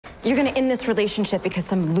You're gonna end this relationship because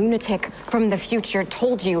some lunatic from the future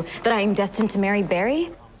told you that I am destined to marry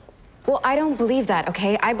Barry? Well, I don't believe that,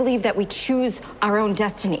 okay? I believe that we choose our own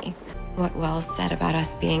destiny. What Wells said about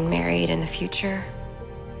us being married in the future,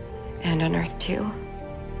 and on Earth too.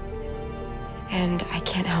 And I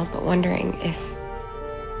can't help but wondering if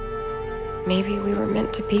maybe we were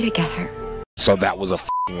meant to be together. So that was a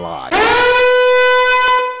f***ing lie.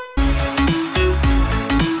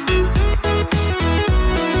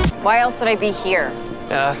 Why else would I be here?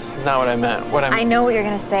 Yeah, that's not what I meant. I know what you're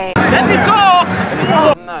gonna say. Let me talk!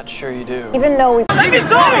 I'm not sure you do. Even though we... Let me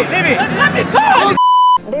talk! Let me talk!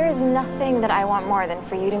 There's nothing that I want more than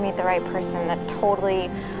for you to meet the right person that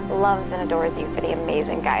totally loves and adores you for the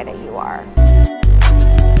amazing guy that you are.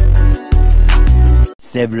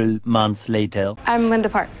 Several months later. I'm Linda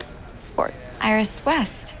Park, sports. Iris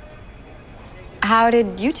West. How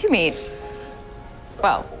did you two meet?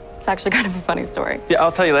 Well, it's actually kind of a funny story. Yeah,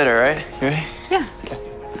 I'll tell you later, right? You ready? Yeah. Okay.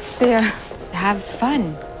 See ya. Have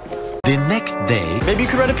fun. The next day. Maybe you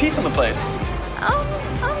could write a piece on the place.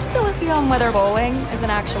 I'm still iffy on whether bowling is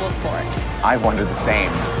an actual sport. I wondered the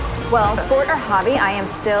same. Well, sport or hobby, I am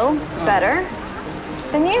still better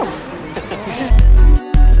than you.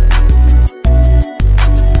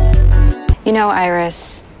 You know,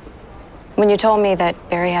 Iris, when you told me that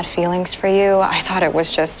Barry had feelings for you, I thought it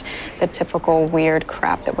was just the typical weird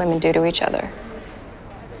crap that women do to each other.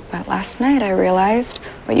 But last night I realized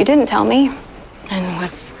what you didn't tell me, and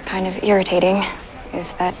what's kind of irritating,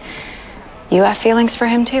 is that you have feelings for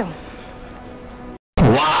him too.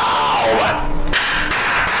 Wow!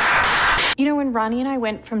 You know, when Ronnie and I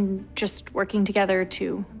went from just working together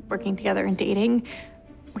to working together and dating,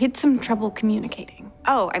 we had some trouble communicating.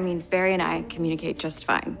 Oh, I mean, Barry and I communicate just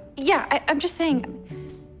fine. Yeah, I'm just saying,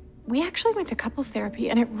 we actually went to couples therapy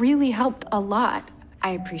and it really helped a lot.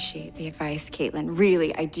 I appreciate the advice, Caitlin.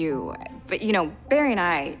 Really, I do. But, you know, Barry and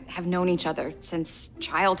I have known each other since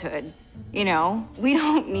childhood. You know, we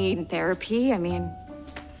don't need therapy. I mean,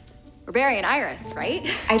 we're Barry and Iris, right?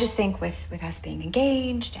 I just think with us being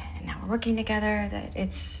engaged and now we're working together, that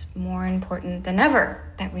it's more important than ever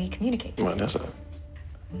that we communicate. What is it?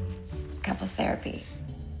 Couples therapy.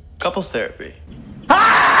 Couples therapy.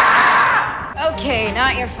 Okay,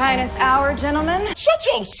 not your finest hour, gentlemen. Shut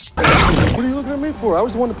your What are you looking at me for? I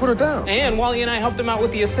was the one to put her down. And Wally and I helped him out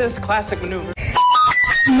with the assist. Classic maneuver.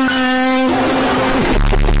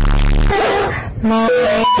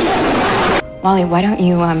 Wally, why don't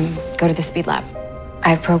you go to the speed lab?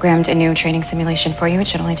 I've programmed a new training simulation for you. It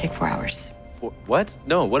should only take 4 hours. What?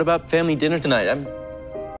 No, what about family dinner tonight?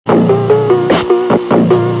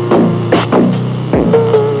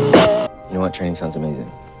 You know what? Training sounds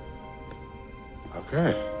amazing.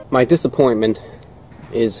 Okay. My disappointment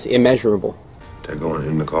is immeasurable. They're going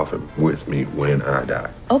in the coffin with me when I die.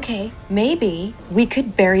 Okay, maybe we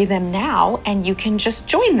could bury them now and you can just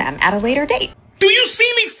join them at a later date. Do you see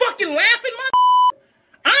me fucking laughing,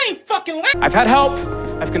 I ain't fucking laughing. I've had help.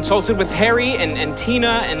 I've consulted with Harry and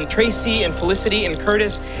Tina and Tracy and Felicity and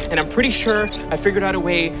Curtis, and I'm pretty sure I figured out a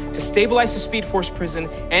way to stabilize the Speed Force prison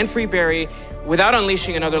and free Barry without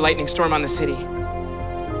unleashing another lightning storm on the city.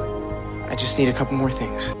 I just need a couple more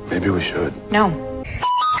things. Maybe we should. No.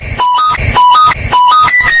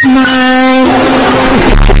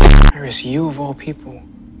 Iris, you of all people,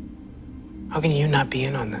 how can you not be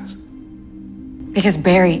in on this? Because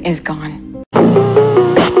Barry is gone.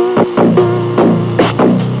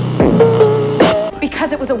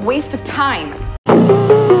 Because it was a waste of time. I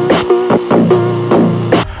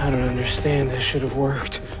don't understand. This should have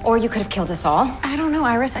worked. Or you could have killed us all. I don't know,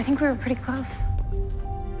 Iris. I think we were pretty close.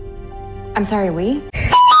 I'm sorry, we?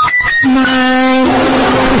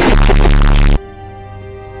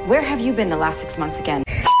 Where have you been the last 6 months again?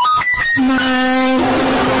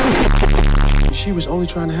 She was only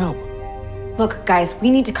trying to help. Look, guys, we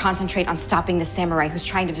need to concentrate on stopping the samurai who's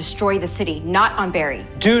trying to destroy the city, not on Barry.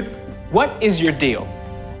 Dude, what is your deal?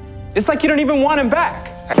 It's like you don't even want him back.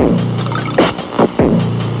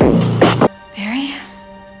 Barry?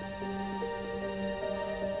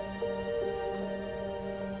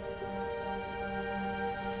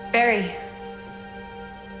 Barry.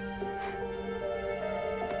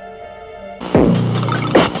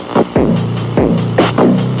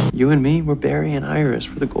 You and me, we're Barry and Iris.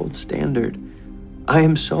 We're the gold standard. I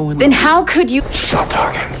am so in love. Then how could you... Stop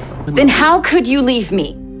talking. Then how could you leave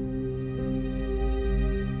me?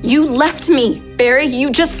 You left me, Barry.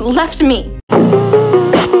 You just left me.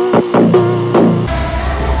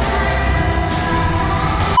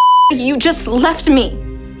 You just left me.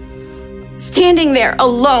 Standing there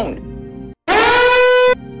alone.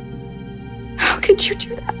 How could you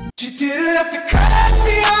do that? You didn't have to cut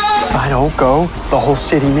me off. don't go, the whole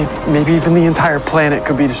city, maybe even the entire planet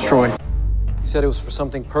could be destroyed. He said it was for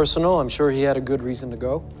something personal. I'm sure he had a good reason to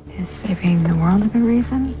go. Is saving the world a good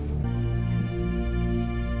reason?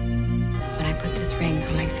 When I put this ring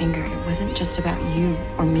on my finger, it wasn't just about you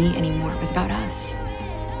or me anymore. It was about us.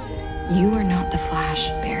 You are not the Flash,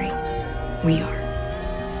 Barry. We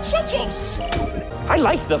are. Shut your stupid. I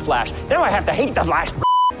liked the Flash. Now I have to hate the Flash.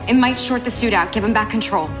 It might short the suit out, give him back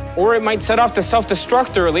control. Or it might set off the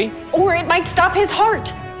self-destruct early. Or it might stop his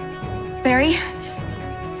heart. Barry,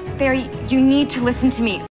 you need to listen to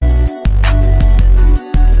me.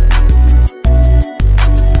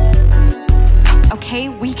 Okay,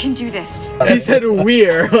 we can do this. He said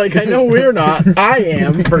we're. Like, I know we're not. I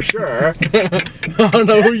am, for sure. I don't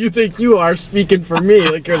know who you think you are speaking for me,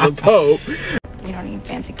 like you're the Pope. We don't need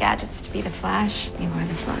fancy gadgets to be the Flash. You are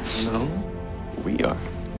the Flash. No, we are.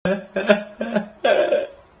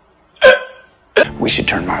 We should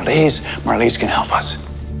turn Marlize. Marlize can help us.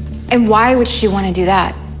 And why would she want to do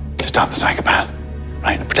that? To stop the psychopath,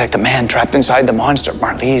 right? To protect the man trapped inside the monster.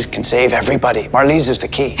 Marlize can save everybody. Marlize is the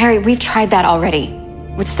key. Harry, we've tried that already.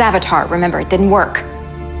 With Savitar, remember, it didn't work.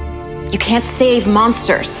 You can't save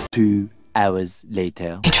monsters. 2 hours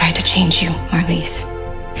later. I tried to change you, Marlize.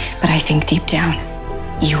 But I think deep down,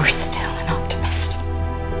 you're still an optimist.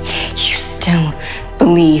 You still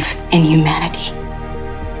believe in humanity.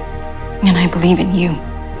 And I believe in you.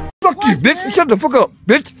 Fuck you, bitch. Shut the fuck up,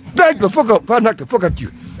 bitch. Back the fuck up. I knock the fuck out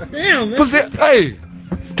you. Damn, Pussy, hey,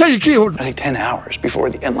 tell your kid. It's like 10 hours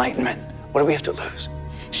before the Enlightenment. What do we have to lose?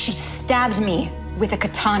 She stabbed me with a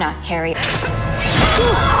katana, Harry.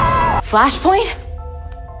 Flashpoint?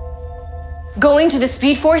 Going to the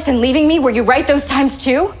Speed Force and leaving me? Were you right those times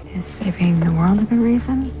too? Is saving the world a good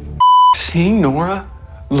reason? Seeing Nora,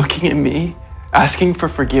 looking at me, asking for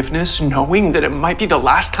forgiveness, knowing that it might be the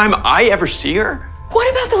last time I ever see her? What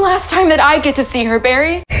about the last time that I get to see her,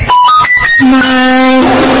 Barry?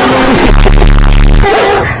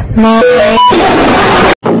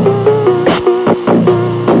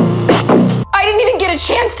 I didn't even get a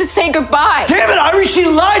chance to say goodbye. Damn it, Iris, she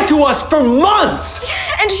lied to us for months.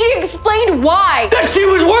 And she explained why. That she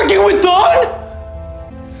was working with Dawn?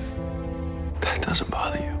 That doesn't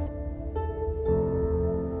bother you.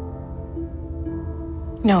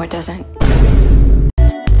 No, it doesn't.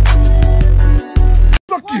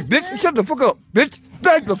 Fuck you, bitch. Shut the fuck up, bitch.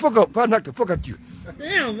 Back the fuck up. I knock the fuck out you.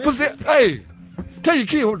 Damn, man. Pussy, hey, tell your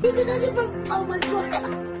kid. Oh my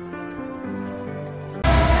God.